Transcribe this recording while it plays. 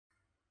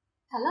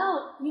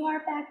Hello, you are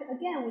back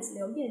again with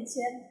Liu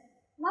Yanqian.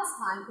 Last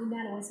time we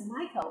met with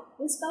Michael,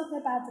 we spoke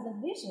about the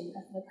vision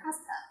of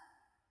Vercusta.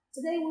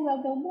 Today we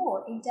will go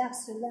more in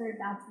depth to learn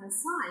about the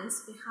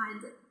science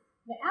behind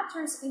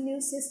Veraptus immune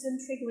system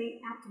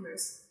triggering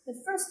Aptamers, the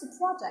first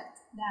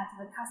product that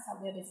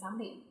Vercusta will be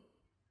funding.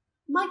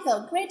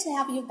 Michael, great to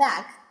have you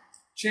back.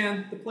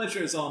 Chan, the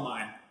pleasure is all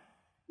mine.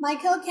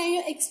 Michael, can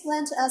you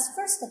explain to us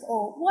first of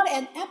all what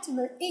an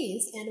aptamer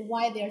is and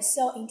why they're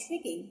so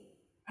intriguing?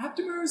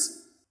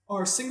 Aptamers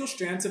are single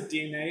strands of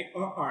DNA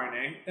or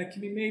RNA that can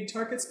be made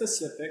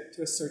target-specific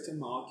to a certain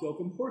molecule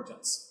of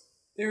importance.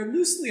 They are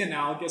loosely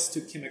analogous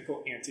to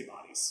chemical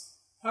antibodies.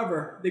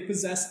 However, they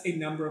possess a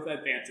number of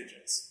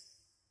advantages.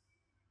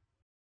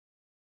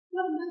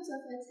 What modes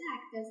of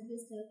attack does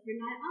VISTA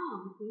rely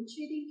on when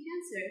treating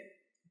cancer?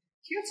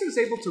 Cancer is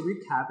able to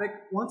wreak havoc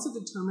once it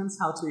determines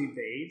how to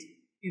evade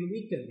and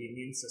weaken the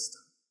immune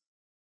system.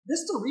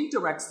 VISTA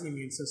redirects the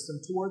immune system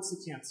towards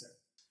the cancer,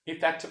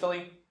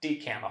 effectively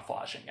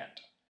decamouflaging it.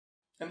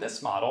 In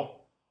this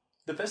model,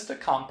 the VISTA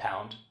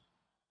compound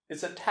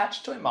is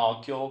attached to a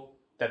molecule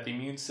that the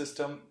immune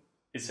system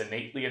is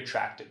innately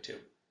attracted to.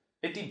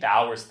 It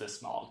devours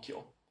this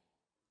molecule.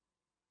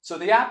 So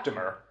the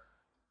aptamer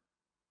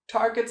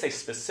targets a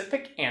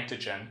specific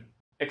antigen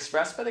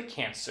expressed by the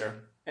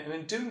cancer, and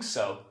in doing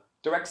so,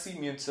 directs the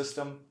immune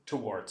system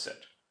towards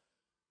it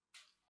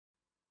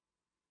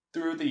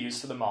through the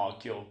use of the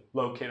molecule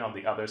located on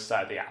the other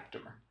side of the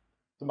aptamer,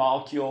 the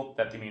molecule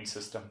that the immune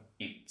system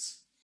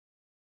eats.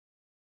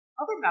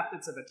 Other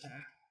methods of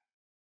attack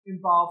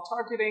involve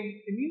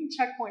targeting immune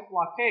checkpoint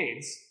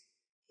blockades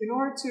in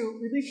order to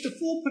release the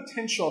full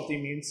potential of the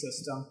immune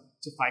system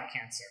to fight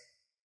cancer.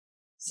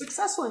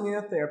 Successful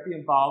immunotherapy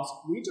involves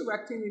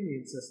redirecting the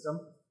immune system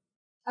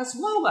as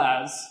well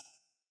as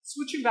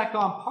switching back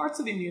on parts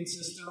of the immune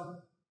system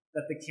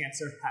that the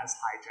cancer has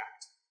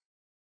hijacked.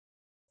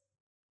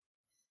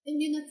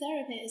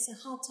 Immunotherapy is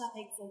a hot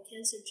topic for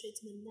cancer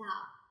treatment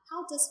now.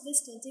 How does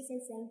VISTA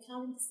differ from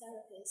current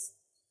therapies?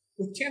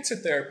 With cancer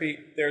therapy,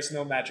 there is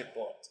no magic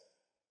bullet.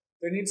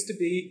 There needs to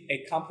be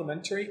a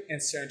complementary and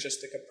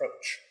synergistic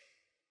approach.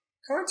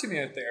 Current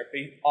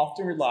immunotherapy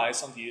often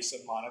relies on the use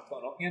of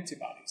monoclonal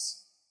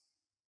antibodies.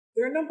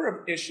 There are a number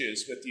of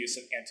issues with the use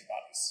of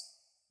antibodies.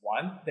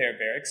 One, they are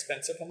very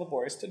expensive and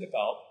laborious to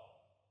develop,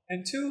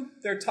 and two,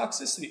 there are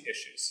toxicity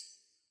issues.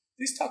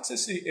 These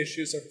toxicity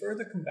issues are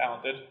further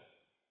compounded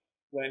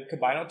when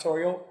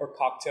combinatorial or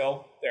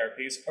cocktail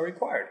therapies are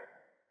required.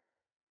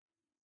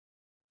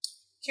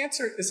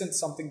 Cancer isn't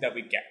something that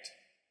we get.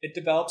 It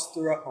develops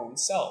through our own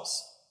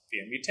cells,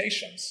 via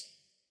mutations.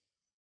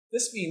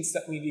 This means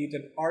that we need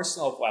an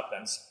arsenal of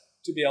weapons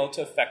to be able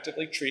to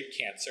effectively treat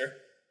cancer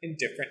in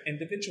different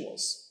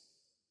individuals.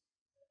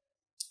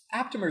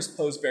 Aptamers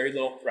pose very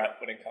little threat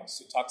when it comes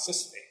to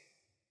toxicity.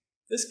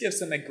 This gives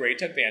them a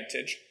great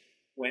advantage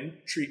when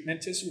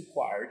treatment is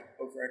required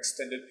over an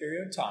extended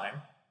period of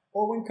time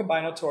or when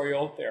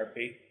combinatorial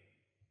therapy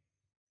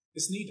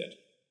is needed.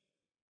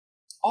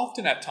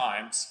 Often at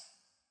times,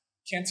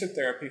 cancer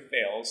therapy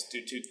fails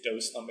due to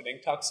dose-limiting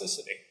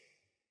toxicity.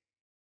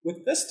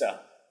 With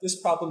VISTA, this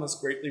problem is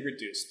greatly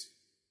reduced.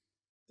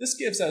 This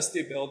gives us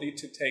the ability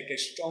to take a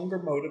stronger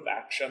mode of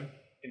action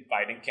in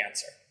fighting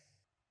cancer.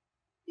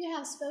 You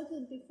have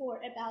spoken before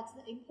about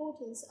the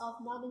importance of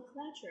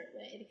nomenclature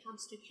when it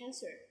comes to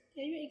cancer.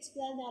 Can you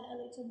explain that a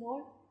little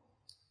more?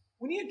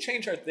 We need to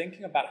change our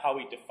thinking about how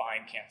we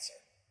define cancer.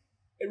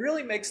 It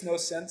really makes no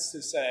sense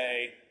to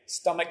say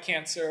stomach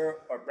cancer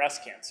or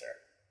breast cancer.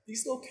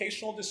 These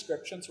locational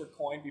descriptions were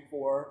coined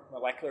before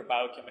molecular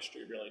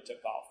biochemistry really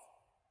took off.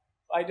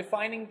 By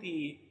defining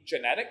the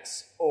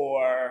genetics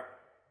or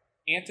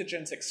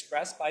antigens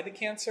expressed by the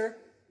cancer,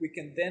 we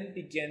can then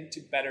begin to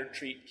better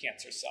treat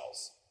cancer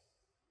cells.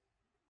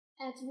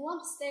 At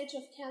what stage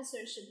of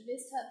cancer should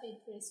VISTA be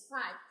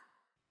prescribed?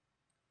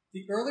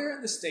 The earlier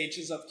in the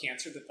stages of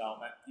cancer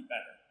development, the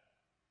better.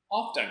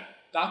 Often,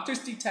 doctors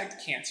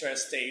detect cancer at a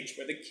stage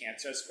where the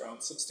cancer has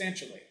grown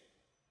substantially.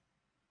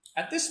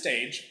 At this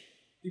stage,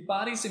 the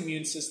body's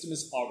immune system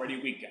is already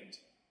weakened.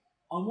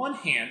 On one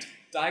hand,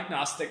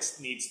 diagnostics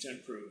needs to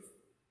improve.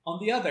 On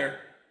the other,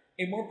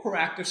 a more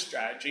proactive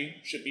strategy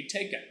should be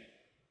taken.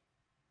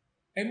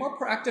 A more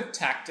proactive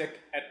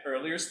tactic at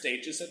earlier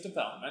stages of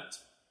development,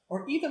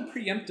 or even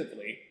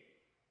preemptively,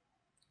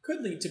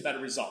 could lead to better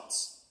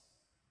results.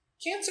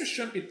 Cancer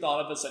shouldn't be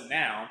thought of as a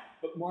noun,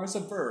 but more as a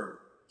verb,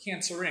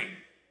 cancering.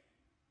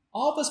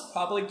 All of us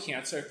probably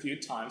cancer a few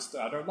times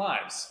throughout our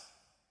lives.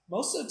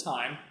 Most of the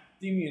time,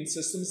 the immune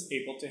system is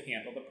able to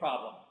handle the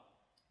problem.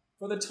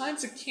 For the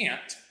times it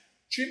can't,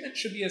 treatment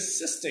should be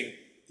assisting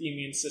the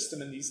immune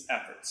system in these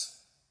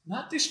efforts,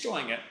 not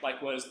destroying it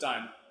like what is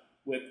done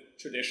with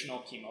traditional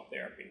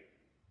chemotherapy.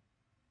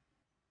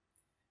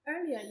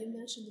 Earlier, you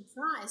mentioned the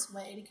price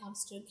when it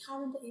comes to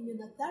current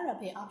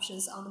immunotherapy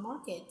options on the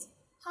market.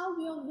 How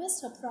will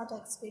VISTA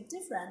products be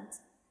different?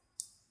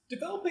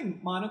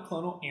 Developing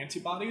monoclonal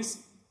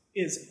antibodies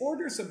is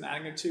orders of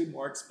magnitude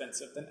more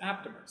expensive than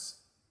aptamers.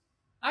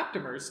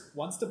 Aptamers,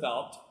 once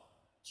developed,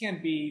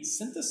 can be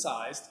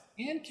synthesized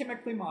and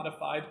chemically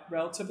modified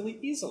relatively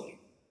easily.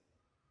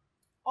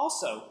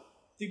 Also,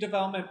 the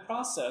development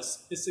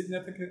process is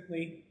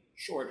significantly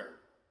shorter.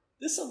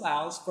 This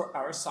allows for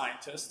our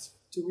scientists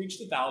to reach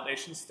the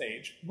validation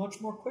stage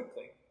much more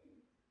quickly.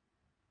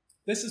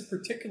 This is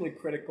particularly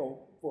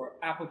critical for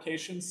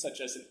applications such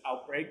as an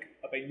outbreak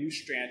of a new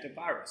strand of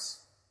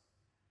virus.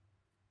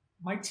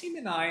 My team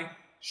and I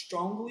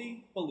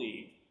strongly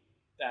believe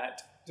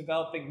that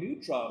developing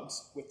new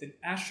drugs with an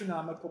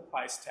astronomical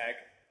price tag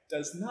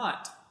does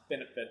not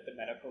benefit the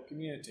medical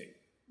community.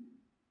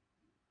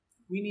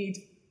 We need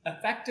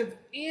effective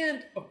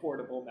and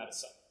affordable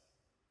medicine.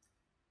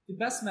 The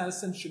best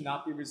medicine should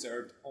not be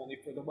reserved only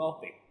for the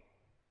wealthy.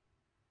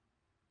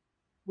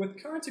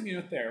 With current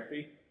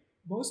immunotherapy,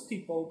 most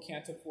people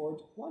can't afford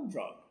one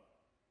drug.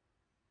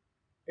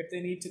 If they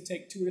need to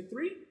take 2 or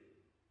 3,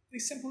 they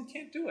simply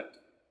can't do it.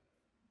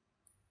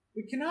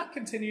 We cannot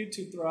continue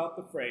to throw out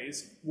the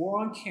phrase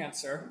war on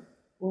cancer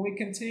when we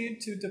continue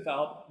to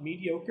develop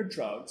mediocre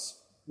drugs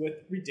with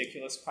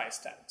ridiculous price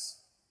tags.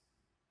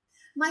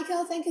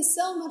 Michael, thank you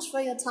so much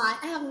for your time.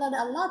 I have learned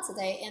a lot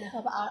today, and I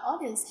hope our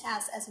audience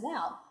has as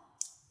well.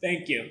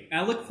 Thank you, and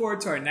I look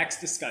forward to our next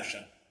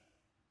discussion.